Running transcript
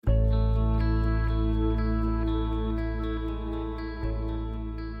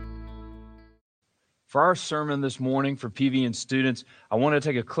For our sermon this morning for PVN students, I want to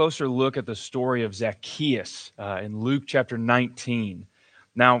take a closer look at the story of Zaccheus in Luke chapter 19.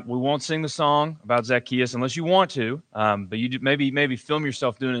 Now, we won't sing the song about Zaccheus unless you want to, but you maybe film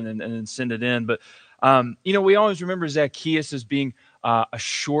yourself doing it and then send it in. But, we always remember Zaccheus as being a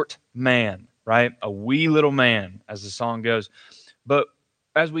short man, right? A wee little man, as the song goes. But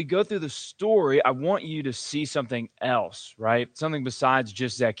as we go through the story, I want you to see something else, right? Something besides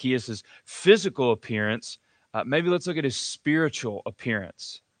just Zacchaeus' physical appearance. Maybe let's look at his spiritual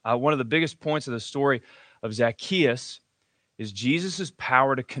appearance. One of the biggest points of the story of Zacchaeus is Jesus'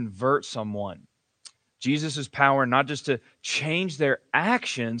 power to convert someone. Jesus' power not just to change their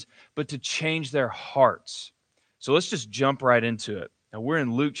actions, but to change their hearts. So let's just jump right into it. Now, we're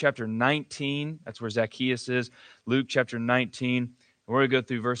in Luke chapter 19. That's where Zacchaeus is. Luke chapter 19. We're going to go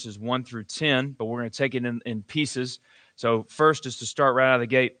through verses 1 through 10, but we're going to take it in pieces. So first, just to start right out of the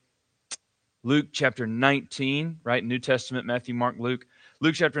gate, Luke chapter 19, right? New Testament, Matthew, Mark, Luke.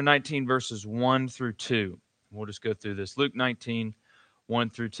 Luke chapter 19, verses 1 through 2. We'll just go through this. Luke 19, 1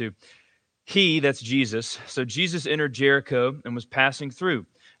 through 2. That's Jesus. So Jesus entered Jericho and was passing through.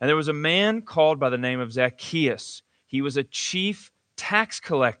 And there was a man called by the name of Zaccheus. He was a chief tax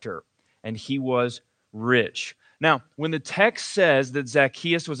collector, and he was rich. Now, when the text says that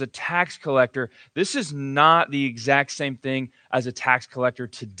Zaccheus was a tax collector, this is not the exact same thing as a tax collector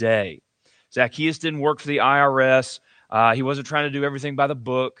today. Zaccheus didn't work for the IRS. He wasn't trying to do everything by the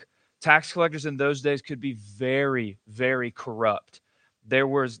book. Tax collectors in those days could be very, very corrupt. There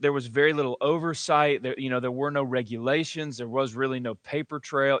was very little oversight. There were no regulations. There was really no paper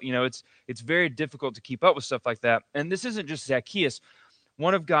trail. It's very difficult to keep up with stuff like that. And this isn't just Zaccheus.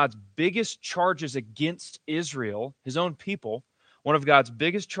 One of God's biggest charges against Israel, his own people, one of God's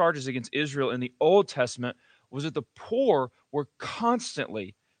biggest charges against Israel in the Old Testament was that the poor were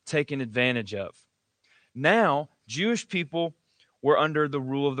constantly taken advantage of. Now, Jewish people were under the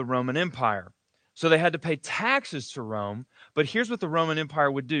rule of the Roman Empire. So they had to pay taxes to Rome. But here's what the Roman Empire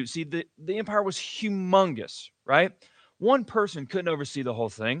would do. See, the empire was humongous, right? One person couldn't oversee the whole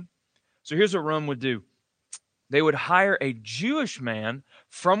thing. So here's what Rome would do. They would hire a Jewish man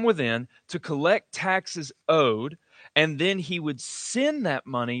from within to collect taxes owed, and then he would send that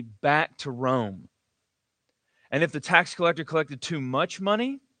money back to Rome. And if the tax collector collected too much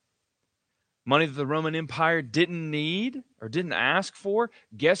money that the Roman Empire didn't need or didn't ask for,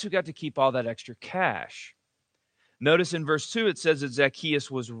 guess who got to keep all that extra cash? Notice in verse 2 it says that Zacchaeus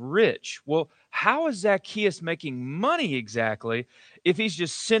was rich. Well, how is Zacchaeus making money exactly if he's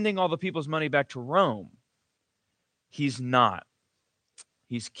just sending all the people's money back to Rome? He's not.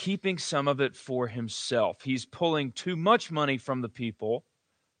 He's keeping some of it for himself. He's pulling too much money from the people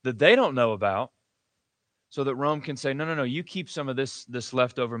that they don't know about so that Rome can say, no, you keep some of this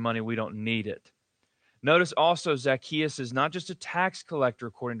leftover money. We don't need it. Notice also Zacchaeus is not just a tax collector,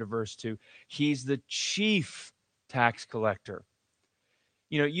 according to verse 2. He's the chief tax collector.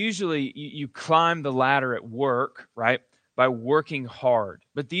 Usually you climb the ladder at work, right, by working hard.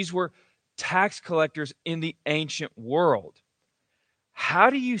 But these were tax collectors in the ancient world.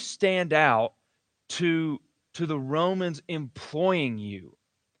 How do you stand out to the Romans employing you?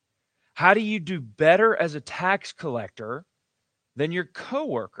 How do you do better as a tax collector than your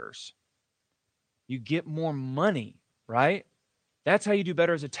coworkers? You get more money, right? That's how you do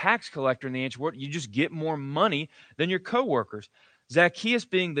better as a tax collector in the ancient world. You just get more money than your coworkers. Zacchaeus,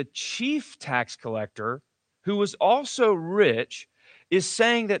 being the chief tax collector, who was also rich, is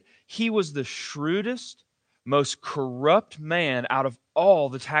saying that he was the shrewdest, most corrupt man out of all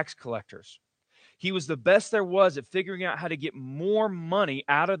the tax collectors. He was the best there was at figuring out how to get more money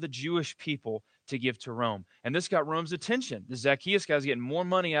out of the Jewish people to give to Rome. And this got Rome's attention. The Zacchaeus guy's getting more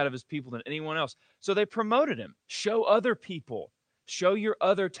money out of his people than anyone else. So they promoted him. Show other people, show your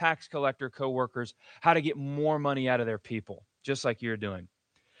other tax collector coworkers how to get more money out of their people, just like you're doing.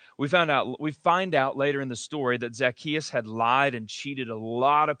 We find out later in the story that Zacchaeus had lied and cheated a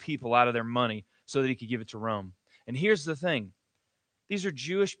lot of people out of their money so that he could give it to Rome. And here's the thing. These are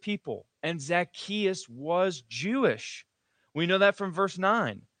Jewish people, and Zacchaeus was Jewish. We know that from verse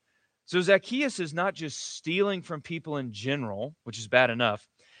 9. So Zacchaeus is not just stealing from people in general, which is bad enough.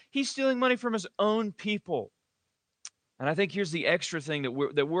 He's stealing money from his own people. And I think here's the extra thing that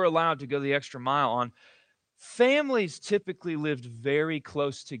we're allowed to go the extra mile on. Families typically lived very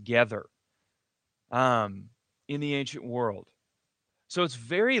close together in the ancient world. So it's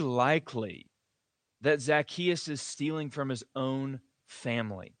very likely that Zacchaeus is stealing from his own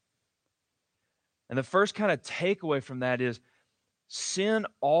family. And the first kind of takeaway from that is sin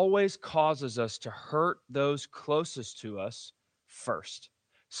always causes us to hurt those closest to us first.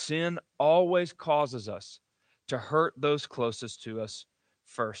 Sin always causes us to hurt those closest to us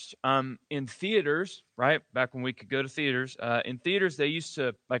first. In theaters, right back when we could go to theaters, in theaters they used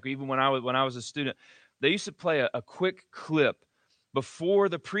to, like, even when I was a student, they used to play a quick clip before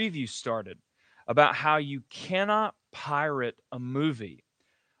the preview started about how you cannot pirate a movie.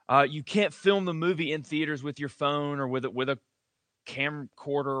 You can't film the movie in theaters with your phone or with a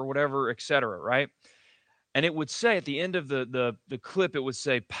camcorder or whatever, etc. Right? And it would say at the end of the clip, it would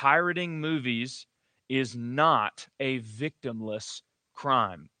say, "Pirating movies is not a victimless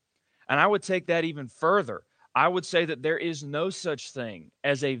crime." And I would take that even further. I would say that there is no such thing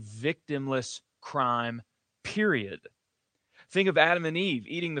as a victimless crime, period. Think of Adam and Eve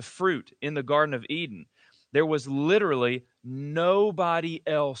eating the fruit in the Garden of Eden. There was literally nobody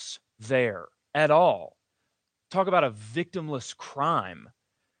else there at all. Talk about a victimless crime.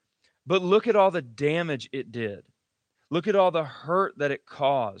 But look at all the damage it did. Look at all the hurt that it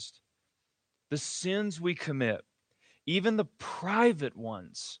caused. The sins we commit, even the private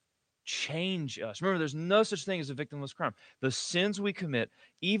ones, change us. Remember, there's no such thing as a victimless crime. The sins we commit,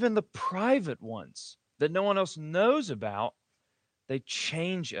 even the private ones that no one else knows about, they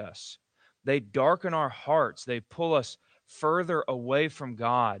change us. They darken our hearts. They pull us further away from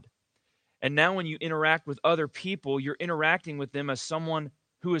God. And now, when you interact with other people, you're interacting with them as someone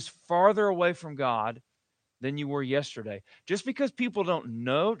who is farther away from God than you were yesterday. Just because people don't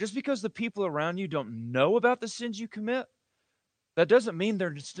know, just because the people around you don't know about the sins you commit, that doesn't mean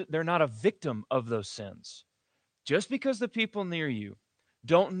they're not a victim of those sins. Just because the people near you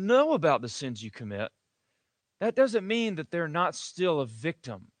don't know about the sins you commit, that doesn't mean that they're not still a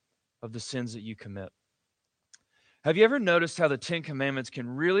victim of the sins that you commit. Have you ever noticed how the Ten Commandments can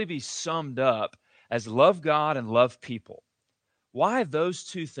really be summed up as love God and love people? Why those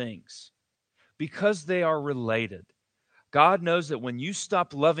two things? Because they are related. God knows that when you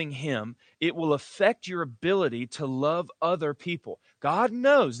stop loving Him, it will affect your ability to love other people. God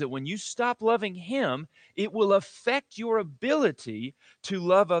knows that when you stop loving Him, it will affect your ability to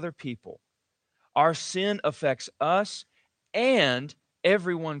love other people. Our sin affects us and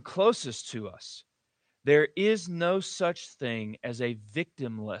everyone closest to us. There is no such thing as a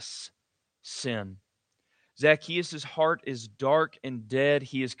victimless sin. Zacchaeus' heart is dark and dead.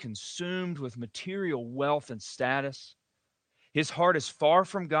 He is consumed with material wealth and status. His heart is far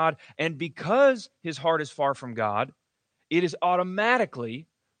from God, and because his heart is far from God, it is automatically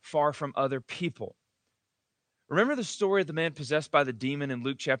far from other people. Remember the story of the man possessed by the demon in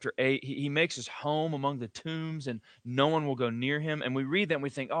Luke chapter 8? He makes his home among the tombs, and no one will go near him. And we read that and we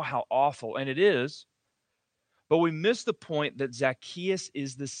think, oh, how awful. And it is. But we miss the point that Zacchaeus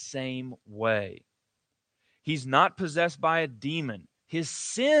is the same way. He's not possessed by a demon. His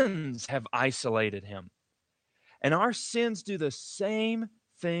sins have isolated him. And our sins do the same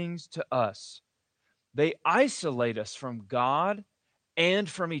things to us. They isolate us from God and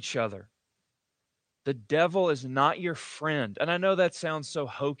from each other. The devil is not your friend. And I know that sounds so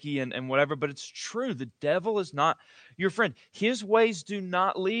hokey and whatever, but it's true. The devil is not your friend. His ways do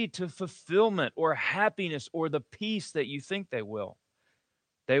not lead to fulfillment or happiness or the peace that you think they will.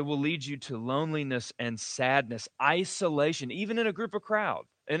 They will lead you to loneliness and sadness, isolation, even in a group or crowd.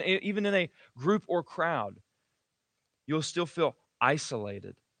 And even in a group or crowd, you'll still feel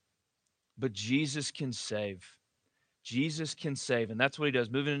isolated. But Jesus can save. Jesus can save. And that's what he does.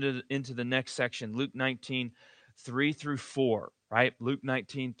 Moving into the next section, Luke 19, 3 through 4, right? Luke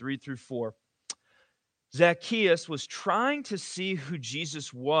 19, 3 through 4. Zacchaeus was trying to see who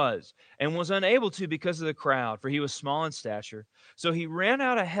Jesus was and was unable to because of the crowd, for he was small in stature. So he ran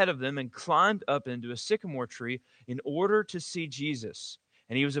out ahead of them and climbed up into a sycamore tree in order to see Jesus.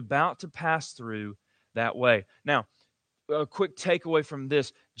 And he was about to pass through that way. Now, a quick takeaway from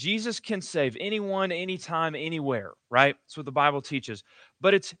this: Jesus can save anyone, anytime, anywhere, right? That's what the Bible teaches.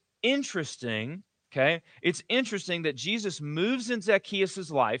 But it's interesting, okay? It's interesting that Jesus moves in Zacchaeus'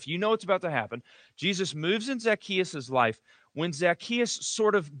 life. You know what's about to happen. Jesus moves in Zacchaeus' life when Zacchaeus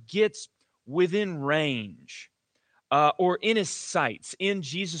sort of gets within range or in his sights, in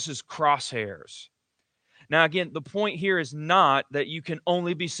Jesus' crosshairs. Now, again, the point here is not that you can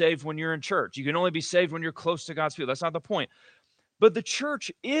only be saved when you're in church. You can only be saved when you're close to God's people. That's not the point. But the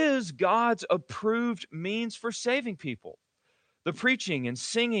church is God's approved means for saving people. The preaching and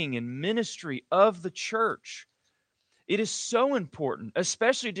singing and ministry of the church. It is so important,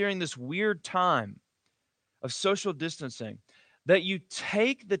 especially during this weird time of social distancing, that you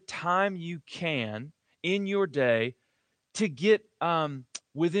take the time you can in your day to get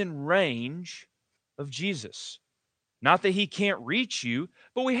within range of Jesus. Not that he can't reach you,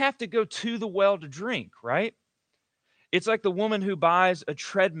 but we have to go to the well to drink, right? It's like the woman who buys a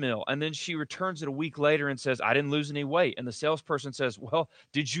treadmill and then she returns it a week later and says, I didn't lose any weight. And the salesperson says, well,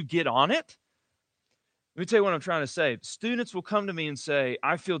 did you get on it? Let me tell you what I'm trying to say. Students will come to me and say,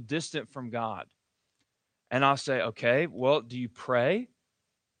 I feel distant from God. And I'll say, okay, well, do you pray?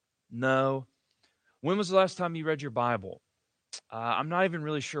 No. When was the last time you read your Bible? I'm not even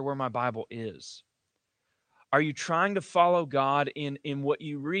really sure where my Bible is. Are you trying to follow God in what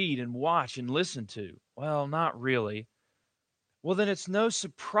you read and watch and listen to? Well, not really. Well, then it's no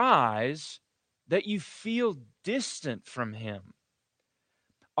surprise that you feel distant from Him.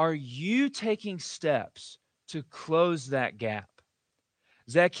 Are you taking steps to close that gap?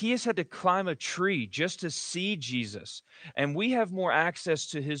 Zacchaeus had to climb a tree just to see Jesus, and we have more access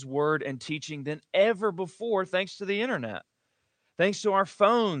to His word and teaching than ever before thanks to the internet. Thanks to our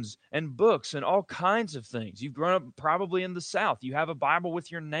phones and books and all kinds of things. You've grown up probably in the South. You have a Bible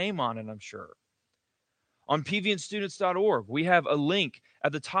with your name on it, I'm sure. On pvnstudents.org, we have a link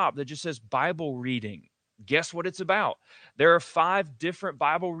at the top that just says Bible reading. Guess what it's about? There are 5 different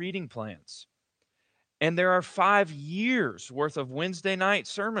Bible reading plans. And there are 5 years worth of Wednesday night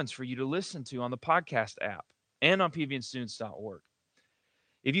sermons for you to listen to on the podcast app and on pvnstudents.org.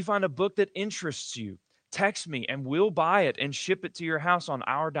 If you find a book that interests you, text me and we'll buy it and ship it to your house on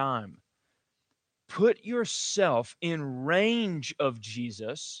our dime. Put yourself in range of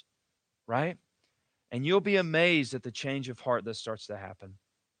Jesus, right? And you'll be amazed at the change of heart that starts to happen.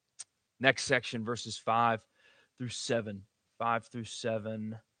 Next section, verses 5 through 7. 5 through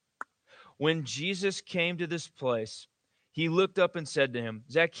 7. When Jesus came to this place, he looked up and said to him,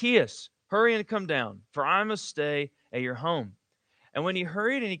 Zacchaeus, hurry and come down, for I must stay at your home. And when he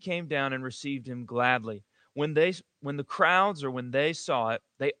hurried and he came down and received him gladly, when the crowds or when they saw it,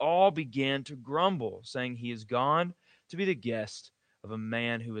 they all began to grumble, saying, he is gone to be the guest of a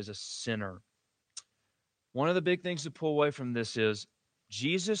man who is a sinner. One of the big things to pull away from this is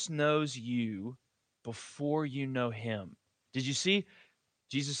Jesus knows you before you know him. Did you see?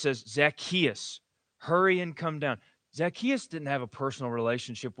 Jesus says, Zacchaeus, hurry and come down. Zacchaeus didn't have a personal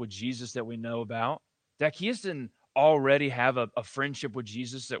relationship with Jesus that we know about. Zacchaeus didn't already have a friendship with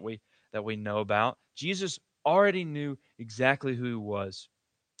Jesus that we know about. Jesus already knew exactly who he was.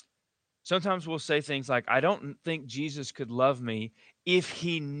 Sometimes we'll say things like, I don't think Jesus could love me if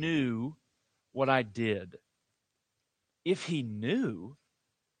he knew what I did. If he knew,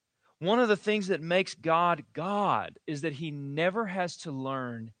 one of the things that makes God God is that he never has to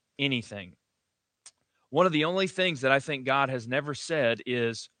learn anything. One of the only things that I think God has never said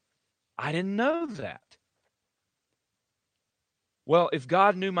is, I didn't know that. Well, if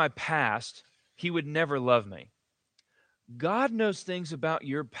God knew my past, he would never love me. God knows things about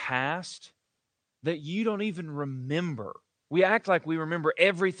your past that you don't even remember. We act like we remember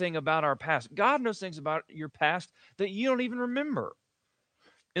everything about our past. God knows things about your past that you don't even remember.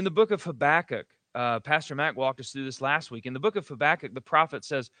 In the book of Habakkuk, Pastor Mac walked us through this last week. In the book of Habakkuk, the prophet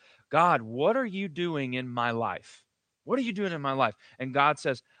says, God, what are you doing in my life? What are you doing in my life? And God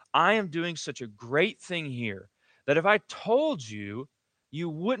says, I am doing such a great thing here that if I told you, you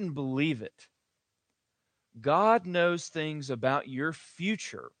wouldn't believe it. God knows things about your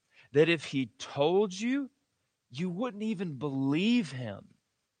future that if he told you, you wouldn't even believe him.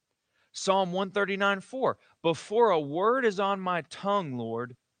 Psalm 139:4, before a word is on my tongue,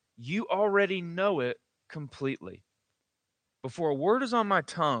 Lord, you already know it completely. Before a word is on my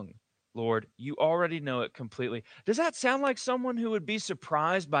tongue, Lord, you already know it completely. Does that sound like someone who would be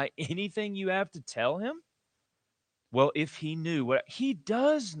surprised by anything you have to tell him? Well, if he knew what he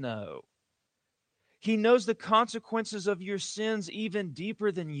does know, he knows the consequences of your sins even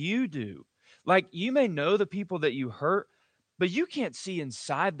deeper than you do. Like you may know the people that you hurt, but you can't see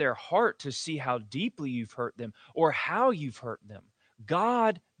inside their heart to see how deeply you've hurt them or how you've hurt them.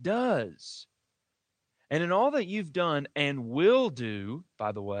 God does. And in all that you've done and will do,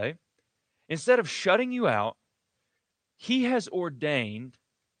 by the way, instead of shutting you out, he has ordained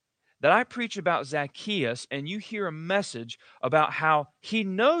that I preach about Zacchaeus and you hear a message about how he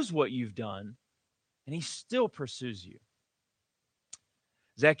knows what you've done and he still pursues you.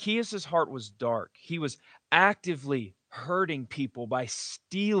 Zacchaeus' heart was dark. He was actively hurting people by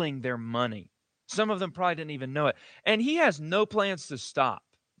stealing their money. Some of them probably didn't even know it. And he has no plans to stop,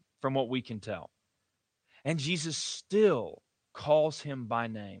 from what we can tell. And Jesus still calls him by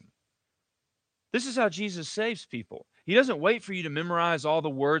name. This is how Jesus saves people. He doesn't wait for you to memorize all the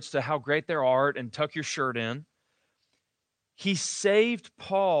words to how great their art and tuck your shirt in. He saved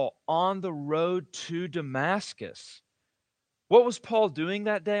Paul on the road to Damascus. What was Paul doing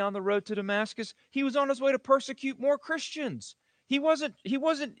that day on the road to Damascus? He was on his way to persecute more Christians. He wasn't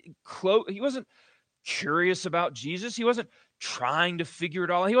curious about Jesus. He wasn't trying to figure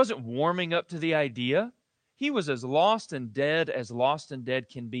it all out. He wasn't warming up to the idea. He was as lost and dead as lost and dead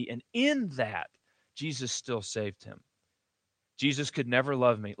can be. And in that, Jesus still saved him. Jesus could never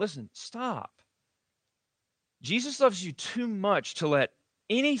love me. Listen, stop. Jesus loves you too much to let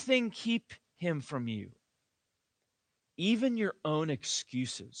anything keep him from you, even your own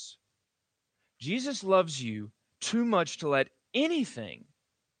excuses. Jesus loves you too much to let anything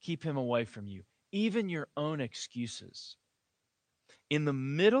keep him away from you, even your own excuses. In the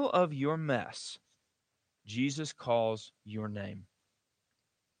middle of your mess, Jesus calls your name.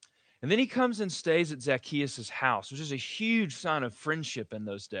 And then he comes and stays at Zacchaeus' house, which is a huge sign of friendship in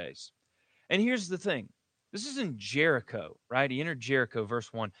those days. And here's the thing. This is in Jericho, right? He entered Jericho,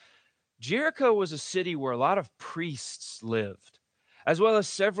 verse 1. Jericho was a city where a lot of priests lived, as well as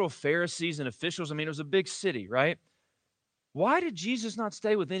several Pharisees and officials. I mean, it was a big city, right? Why did Jesus not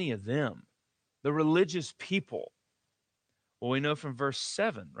stay with any of them, the religious people? Well, we know from verse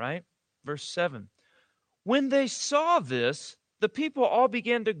 7, right? Verse 7. When they saw this, the people all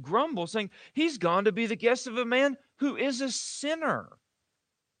began to grumble, saying, "He's gone to be the guest of a man who is a sinner."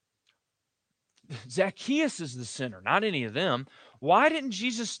 Zacchaeus is the sinner, not any of them. Why didn't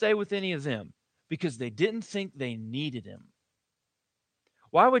Jesus stay with any of them? Because they didn't think they needed him.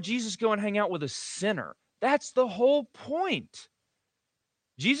 Why would Jesus go and hang out with a sinner? That's the whole point.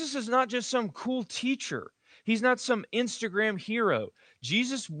 Jesus is not just some cool teacher. He's not some Instagram hero.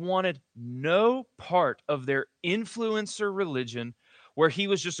 Jesus wanted no part of their influencer religion where he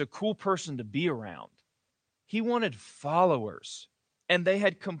was just a cool person to be around. He wanted followers, and they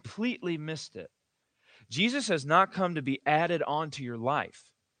had completely missed it. Jesus has not come to be added onto your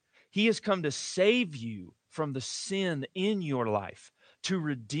life. He has come to save you from the sin in your life, to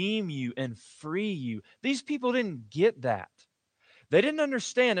redeem you and free you. These people didn't get that. They didn't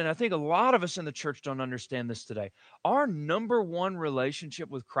understand, and I think a lot of us in the church don't understand this today. Our number one relationship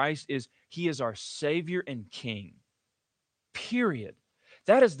with Christ is he is our Savior and King. Period.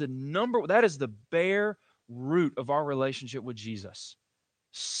 That is the bare root of our relationship with Jesus.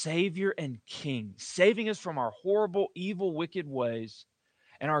 Savior and King, saving us from our horrible, evil, wicked ways,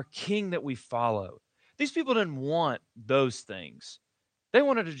 and our King that we follow. These people didn't want those things. They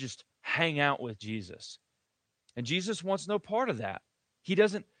wanted to just hang out with Jesus. And Jesus wants no part of that.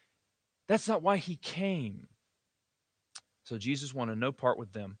 That's not why he came. So Jesus wanted no part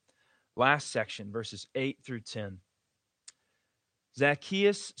with them. Last section, verses 8 through 10.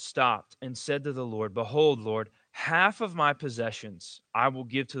 Zacchaeus stopped and said to the Lord, "Behold, Lord, half of my possessions I will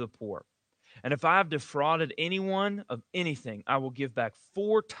give to the poor. And if I have defrauded anyone of anything, I will give back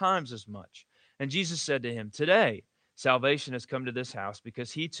 4 times as much." And Jesus said to him, "Today salvation has come to this house,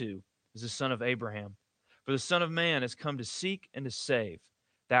 because he too is the son of Abraham. For the Son of Man has come to seek and to save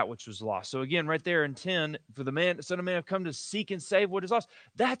that which was lost." So again, right there in 10, the Son of Man have come to seek and save what is lost.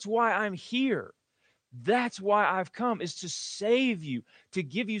 That's why I'm here. That's why I've come, is to save you, to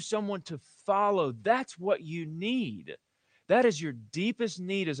give you someone to follow. That's what you need. That is your deepest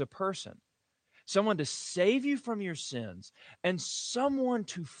need as a person. Someone to save you from your sins, and someone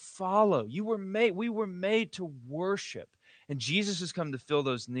to follow. We were made to worship, and Jesus has come to fill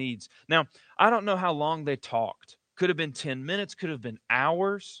those needs. Now, I don't know how long they talked. Could have been 10 minutes, could have been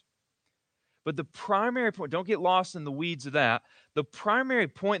hours. But the primary point, don't get lost in the weeds of that. The primary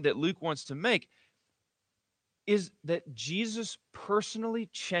point that Luke wants to make is that Jesus personally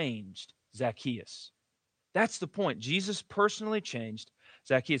changed Zacchaeus. That's the point. Jesus personally changed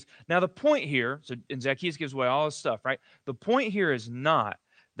Zacchaeus. Now, the point here, and Zacchaeus gives away all his stuff, right? The point here is not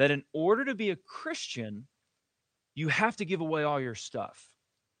that in order to be a Christian, you have to give away all your stuff.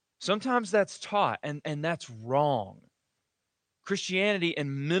 Sometimes that's taught, and that's wrong. Christianity and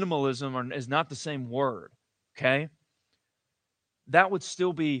minimalism is not the same word, okay? That would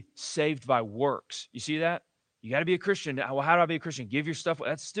still be saved by works. You see that? You got to be a Christian. Well, how do I be a Christian? Give your stuff.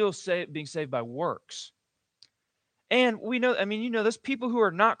 That's still being saved by works. And we know, there's people who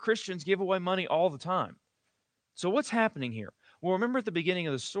are not Christians give away money all the time. So what's happening here? Well, remember at the beginning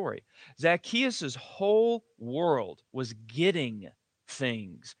of the story, Zacchaeus' whole world was getting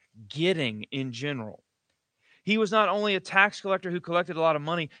things, getting in general. He was not only a tax collector who collected a lot of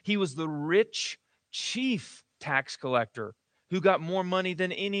money, he was the rich chief tax collector who got more money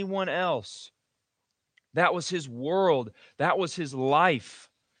than anyone else. That was his world. That was his life.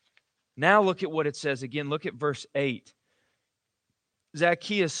 Now look at what it says again. Look at verse 8.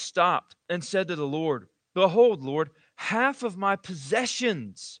 Zacchaeus stopped and said to the Lord, "Behold, Lord, half of my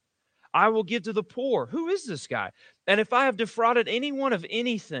possessions I will give to the poor." Who is this guy? "And if I have defrauded anyone of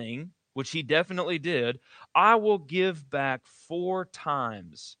anything," which he definitely did, "I will give back 4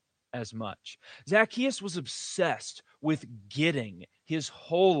 times." as much. Zacchaeus was obsessed with getting his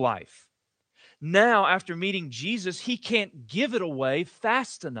whole life. Now, after meeting Jesus, he can't give it away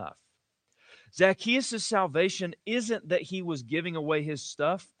fast enough. Zacchaeus' salvation isn't that he was giving away his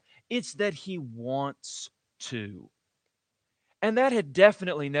stuff, it's that he wants to. And that had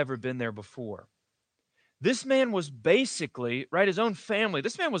definitely never been there before. This man was basically, right, his own family,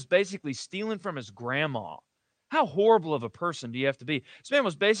 this man was basically stealing from his grandma. How horrible of a person do you have to be? This man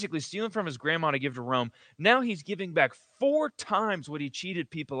was basically stealing from his grandma to give to Rome. Now he's giving back 4 times what he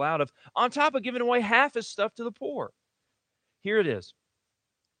cheated people out of, on top of giving away half his stuff to the poor. Here it is.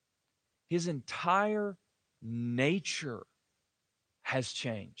 His entire nature has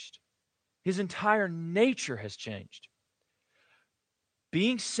changed. His entire nature has changed.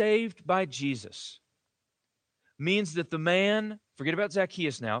 Being saved by Jesus means that the man, forget about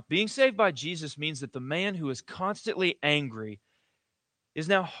Zacchaeus now, being saved by Jesus means that the man who is constantly angry is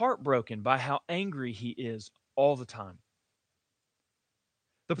now heartbroken by how angry he is all the time.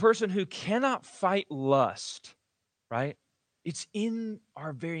 The person who cannot fight lust, right? It's in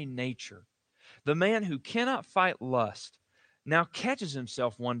our very nature. The man who cannot fight lust now catches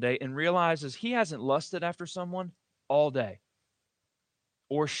himself one day and realizes he hasn't lusted after someone all day.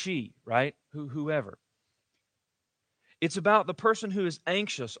 Or she, right? Whoever. It's about the person who is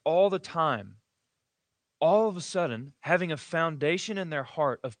anxious all the time, all of a sudden having a foundation in their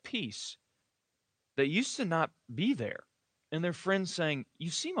heart of peace that used to not be there. And their friends saying,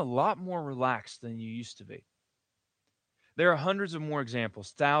 "You seem a lot more relaxed than you used to be." There are hundreds of more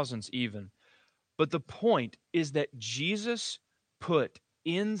examples, thousands even. But the point is that Jesus put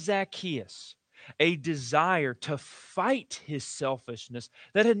in Zacchaeus a desire to fight his selfishness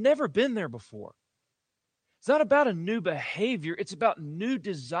that had never been there before. It's not about a new behavior, it's about new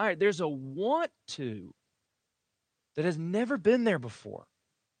desire. There's a want to that has never been there before.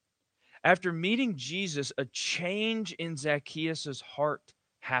 After meeting Jesus, a change in Zacchaeus' heart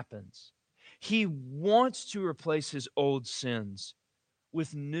happens. He wants to replace his old sins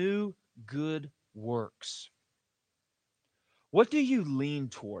with new good works. What do you lean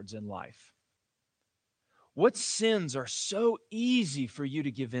towards in life? What sins are so easy for you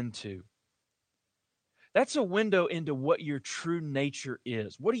to give into? That's a window into what your true nature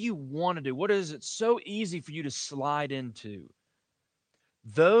is. What do you want to do? What is it so easy for you to slide into?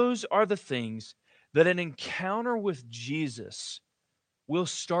 Those are the things that an encounter with Jesus will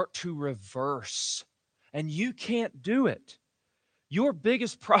start to reverse. And you can't do it. Your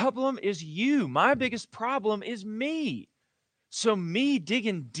biggest problem is you. My biggest problem is me. So me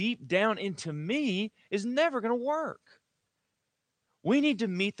digging deep down into me is never going to work. We need to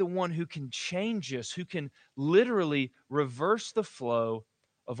meet the one who can change us, who can literally reverse the flow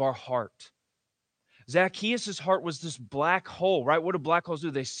of our heart. Zacchaeus' heart was this black hole, right? What do black holes do?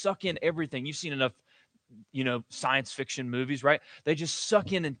 They suck in everything. You've seen enough, science fiction movies, right? They just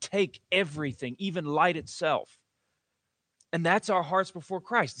suck in and take everything, even light itself. And that's our hearts before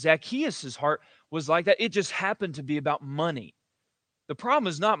Christ. Zacchaeus' heart was like that. It just happened to be about money. The problem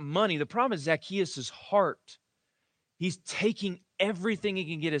is not money. The problem is Zacchaeus' heart. He's taking everything he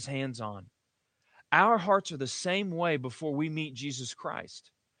can get his hands on. Our hearts are the same way before we meet Jesus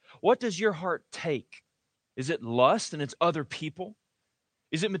Christ. What does your heart take? Is it lust and it's other people?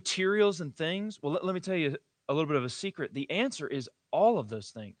 Is it materials and things? Well, let me tell you a little bit of a secret. The answer is all of those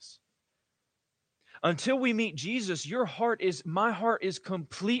things. Until we meet Jesus, my heart is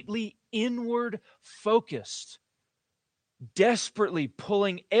completely inward focused, desperately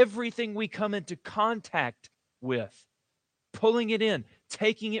pulling everything we come into contact with, pulling it in,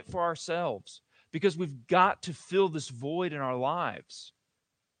 taking it for ourselves, because we've got to fill this void in our lives,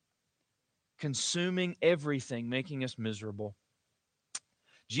 consuming everything, making us miserable.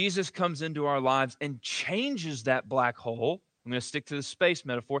 Jesus comes into our lives and changes that black hole. I'm going to stick to the space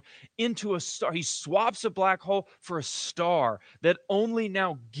metaphor, into a star. He swaps a black hole for a star that only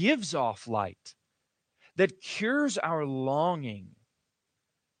now gives off light, that cures our longing,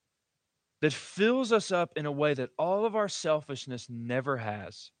 that fills us up in a way that all of our selfishness never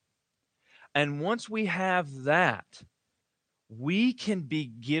has. And once we have that, we can be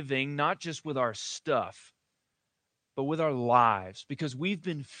giving not just with our stuff, but with our lives, because we've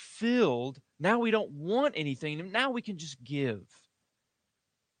been filled. Now we don't want anything, and now we can just give.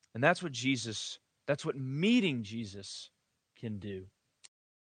 And that's what meeting Jesus can do.